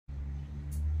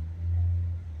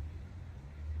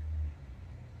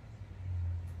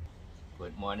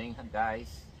Good morning,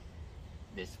 guys.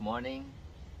 This morning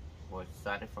was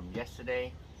started from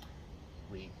yesterday.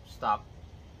 We stopped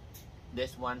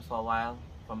this one for a while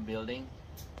from building.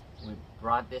 We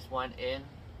brought this one in.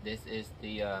 This is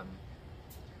the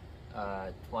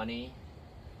 20.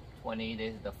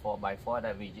 This is the 4x4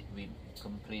 that we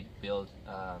complete build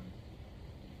a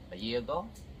year ago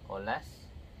or less.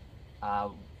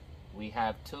 We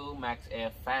have two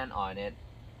Maxxair fan on it,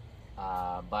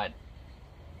 but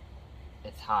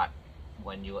it's hot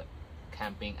when you're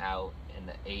camping out in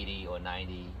the 80 or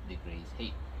 90 degrees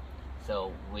heat.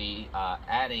 So we are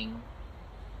adding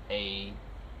a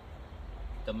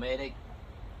Domestic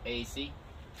AC.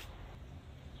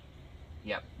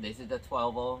 Yep, this is the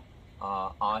 12-volt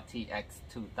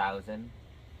RTX2000.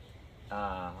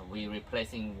 We're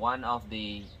replacing one of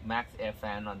the Maxxair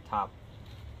fan on top.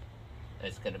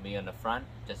 It's going to be on the front,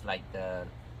 just like the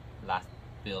last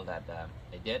build that I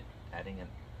did, adding it.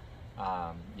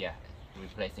 Yeah,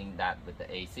 replacing that with the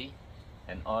AC.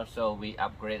 And also we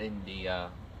upgrading the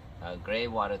gray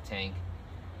water tank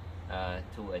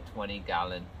to a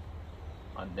 20-gallon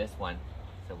on this one.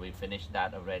 So we finished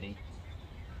that already.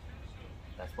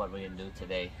 That's what we're gonna do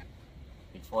today.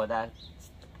 Before that,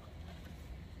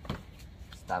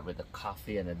 start with the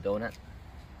coffee and the donut.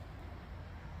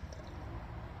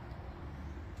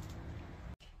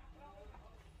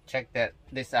 Check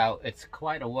this out. It's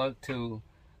quite a work to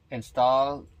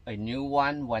install a new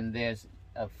one when there's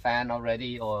a fan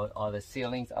already or the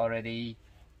ceilings already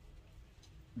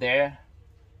there.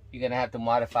 You're gonna have to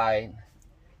modify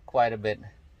quite a bit.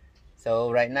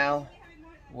 So right now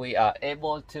we are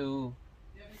able to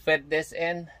fit this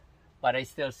in, but I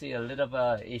still see a little bit of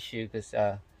a issue because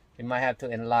we might have to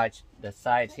enlarge the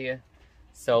sides here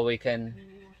so we can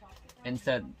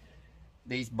insert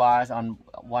these bars on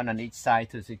one on each side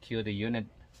to secure the unit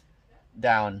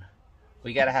down.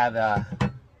 We gotta have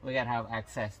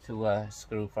access to a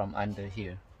screw from under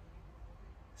here,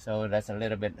 so that's a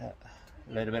little bit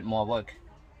more work.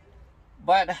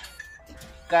 But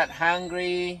got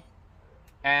hungry,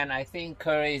 and I think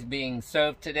curry is being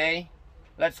served today.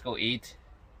 Let's go eat.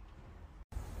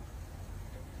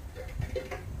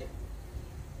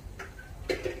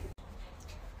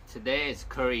 Today is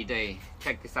curry day.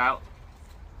 Check this out.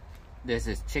 This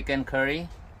is chicken curry.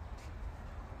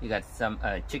 You got some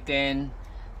chicken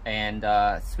and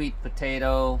sweet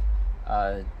potato,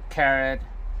 carrot,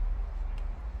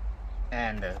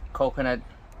 and coconut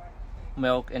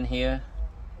milk in here.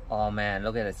 Oh man,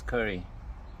 look at this curry.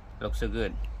 Looks so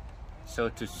good. So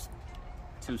to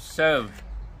serve,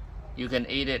 you can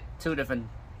eat it two different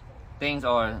things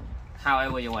or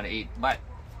however you want to eat. But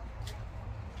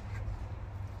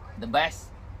the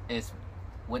best is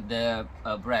with the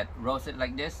bread roasted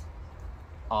like this,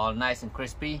 all nice and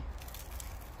crispy.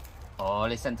 Oh,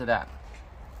 listen to that.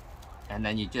 And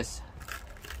then you just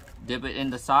dip it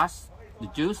in the sauce, the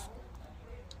juice.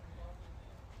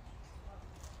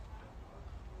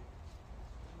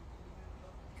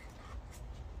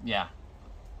 Yeah,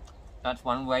 that's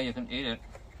one way you can eat it.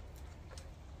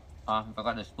 I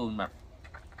forgot the spoon, but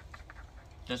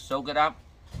just soak it up.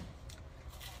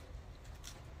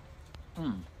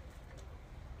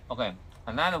 Okay,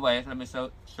 another way, let me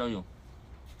show you.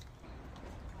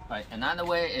 Right, another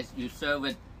way is you serve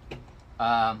with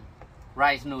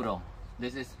rice noodle.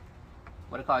 This is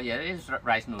what I call it. Yeah, it is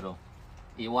rice noodle.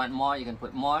 You want more, you can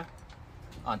put more.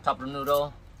 On top of the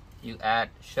noodle, you add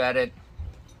shredded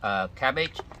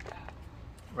cabbage.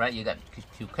 Right, you got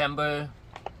cucumber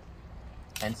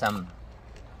and some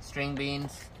string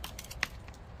beans,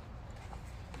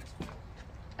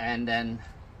 and then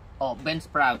bean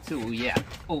sprout too. Yeah.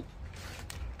 Oh,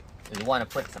 you want to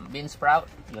put some bean sprout?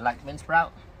 You like bean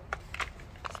sprout?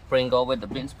 Sprinkle with the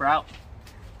bean sprout,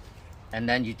 and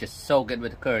then you just soak it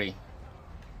with the curry.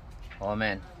 Oh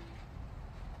man,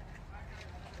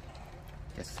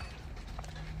 just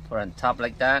put on top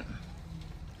like that.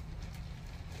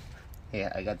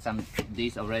 Here, I got some of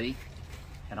these already.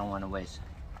 I don't want to waste.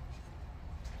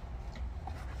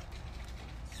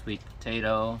 Sweet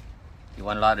potato. You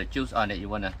want a lot of juice on it. You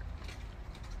want to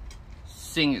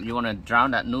sing it. You want to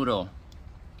drown that noodle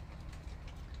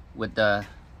with the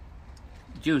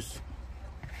juice.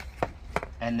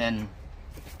 And then,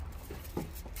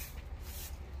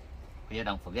 yeah,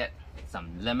 don't forget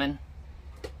some lemon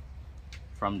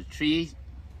from the tree.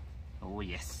 Oh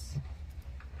yes.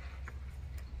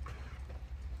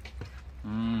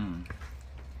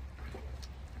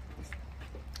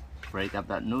 Break up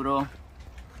that noodle,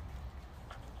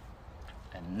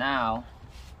 and now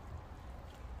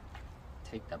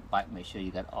take that bite. Make sure you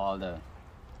got all the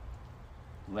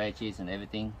veggies and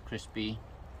everything crispy.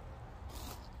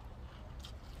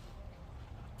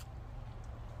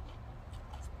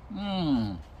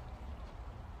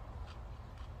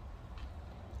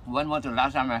 When was the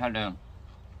last time I had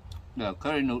the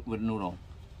curry with noodle?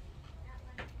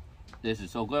 This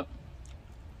is so good.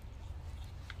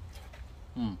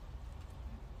 Yeah, it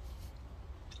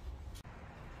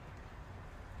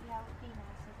would be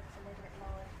nice if it's a little bit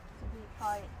lower to be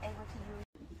quite able to use.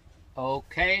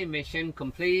 Okay, mission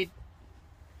complete.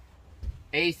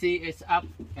 AC is up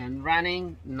and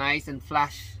running, nice and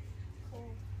flush.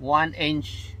 1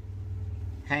 inch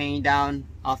hanging down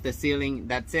off the ceiling,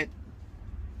 that's it.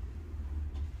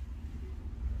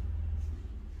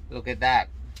 Look at that.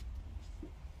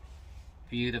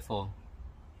 Beautiful.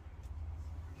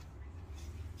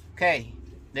 Okay,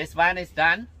 this one is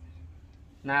done.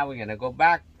 Now we're gonna go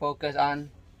back, focus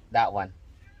on that one.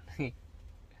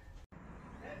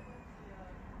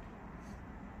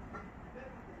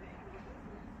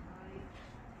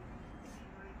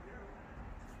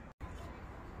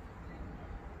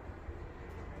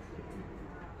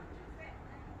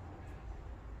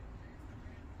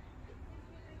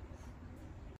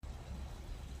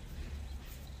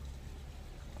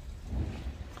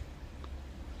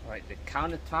 Alright, the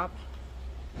countertop.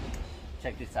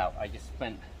 Check this out. I just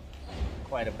spent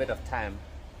quite a bit of time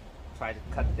trying to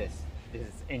cut this. This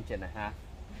is 1.5 inch.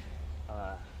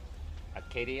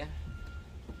 Acacia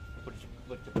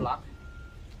with the block.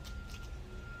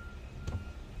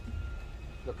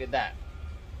 Look at that.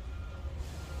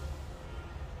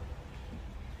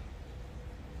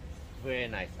 Very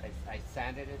nice. I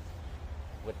sanded it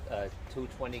with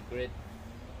 220 grit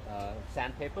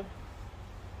sandpaper.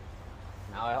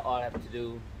 Now all I have to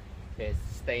do is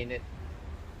stain it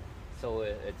so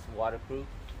it's waterproof.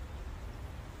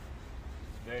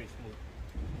 It's very smooth.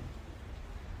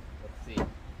 Let's see.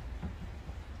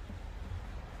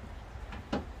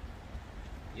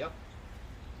 Yep.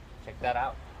 Check that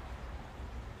out.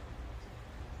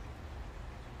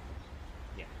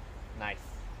 Yeah, nice.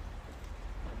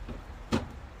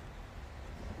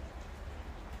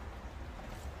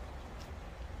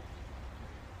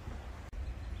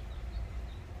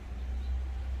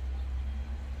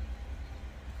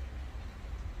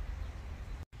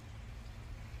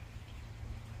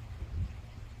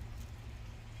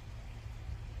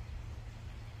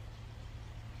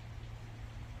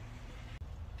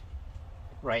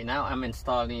 Right now I'm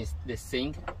installing this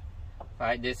sink.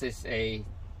 Right, this is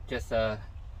just a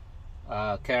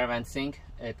caravan sink.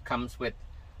 It comes with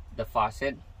the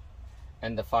faucet,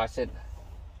 and the faucet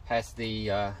has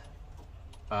the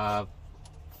 1/2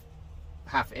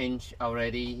 inch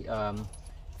already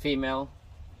female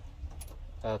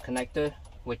connector,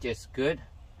 which is good.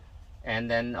 And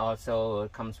then also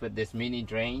it comes with this mini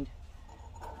drain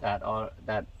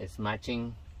that is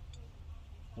matching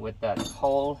with that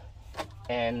hole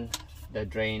and the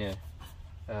drainer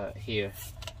here,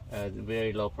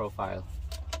 very low profile.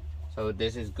 So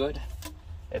this is good.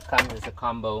 It comes as a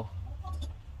combo,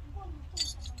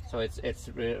 so it's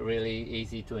really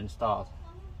easy to install.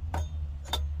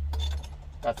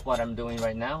 That's what I'm doing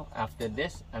right now. After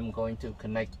this, I'm going to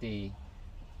connect the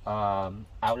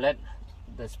outlet,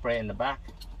 the spray in the back,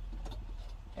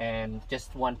 and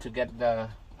just want to get the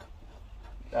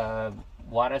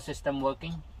water system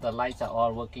working. The lights are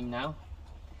all working now.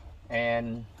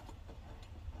 And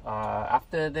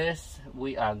after this,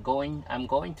 I'm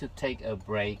going to take a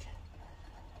break,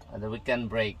 the weekend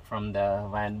break from the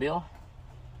van build.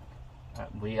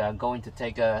 We are going to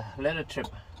take a little trip.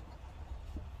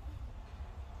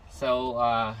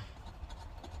 So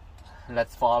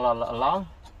let's follow along,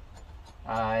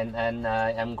 and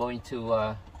I'm going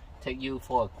to take you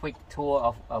for a quick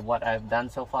tour of what I've done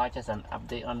so far, just an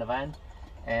update on the van,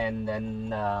 and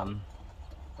then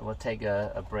we'll take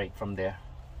a break from there.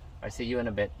 I'll see you in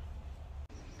a bit.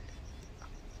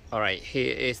 Alright,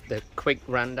 here is the quick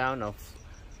rundown of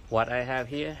what I have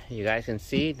here. You guys can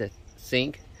see the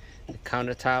sink, the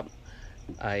countertop.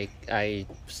 I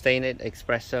stained it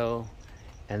espresso,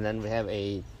 and then we have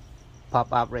a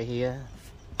pop-up right here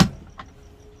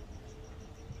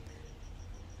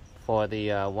for the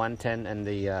 110 and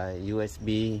the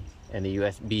USB and the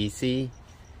USB-C.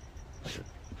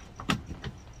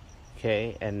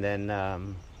 Okay, and then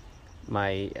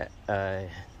my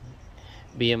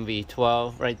BMV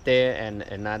 12 right there, and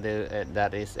another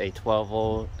that is a 12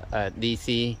 volt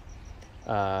DC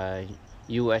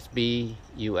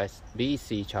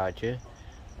USB-C charger,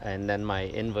 and then my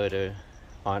inverter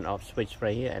on off switch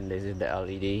right here, and this is the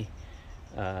LED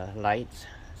lights,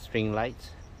 string lights.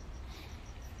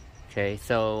 Okay,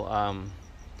 so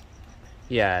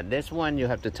yeah, this one you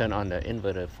have to turn on the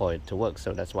inverter for it to work,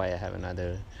 so that's why I have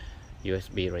another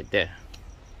USB right there.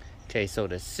 Okay, so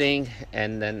the sink,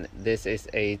 and then this is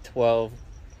a 12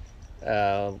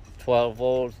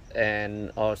 volts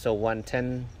and also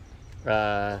 110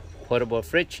 portable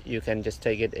fridge. You can just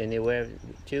take it anywhere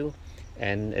with you,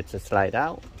 and it's a slide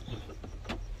out.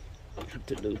 Have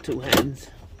to do two hands.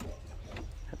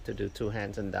 Have to do two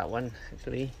hands on that one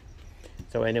actually.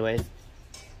 So anyways,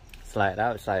 slide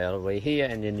out, slide all the way here,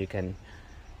 and then you can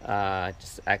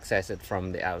just access it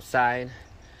from the outside.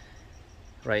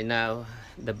 Right now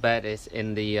the bed is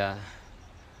in the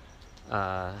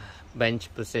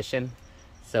bench position,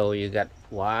 so you got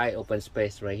wide open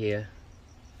space right here.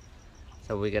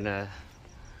 So we're gonna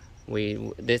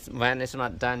this van is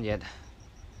not done yet.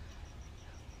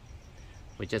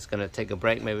 We're just gonna take a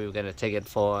break. Maybe we're gonna take it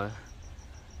for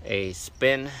a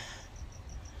spin,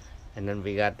 and then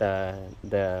we got the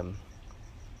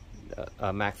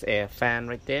Maxxair fan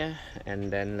right there,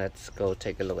 and then let's go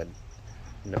take a look at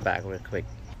in the back real quick.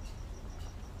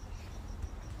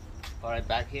 All right,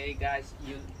 back here guys,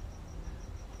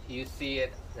 you see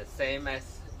it the same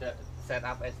as the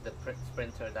setup as the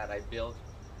Sprinter that I built.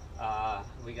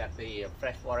 We got the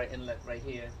fresh water inlet right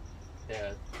here,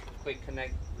 the quick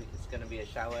connect. It's going to be a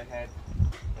shower head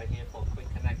right here for quick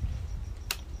connect,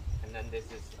 and then this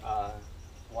is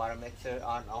water mixer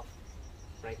on off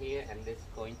right here, and this is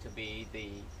going to be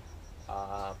the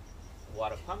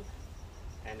water pump,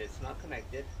 and it's not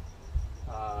connected.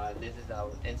 This is our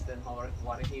instant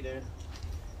water heater.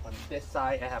 On this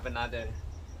side I have another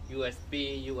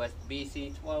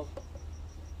USB-C 12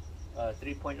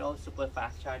 3.0 super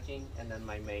fast charging, and then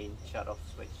my main shut off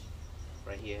switch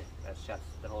right here that shuts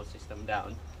the whole system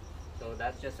down. So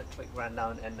that's just a quick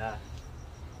rundown, and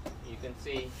you can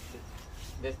see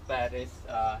this bed is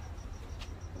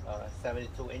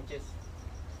 72 inches.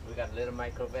 We got a little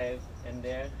microwave in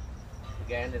there.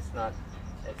 Again, it's not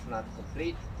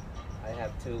complete. I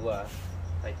have to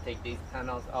take these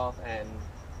panels off and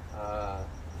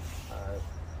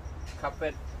cup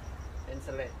it,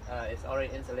 insulate. It's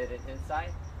already insulated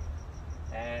inside,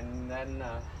 and then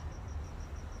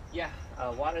yeah,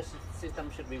 water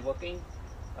system should be working.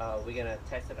 We're gonna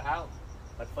test it out,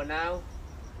 but for now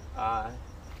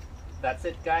that's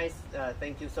it guys.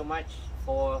 Thank you so much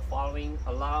for following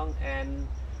along, and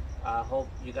hope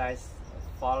you guys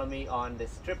follow me on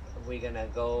this trip. We're gonna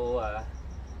go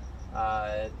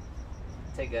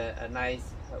take a nice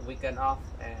weekend off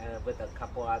with a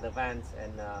couple other vans,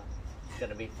 and it's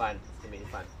gonna be fun. It's gonna be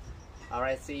fun. All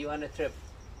right, see you on the trip.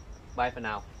 Bye for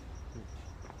now.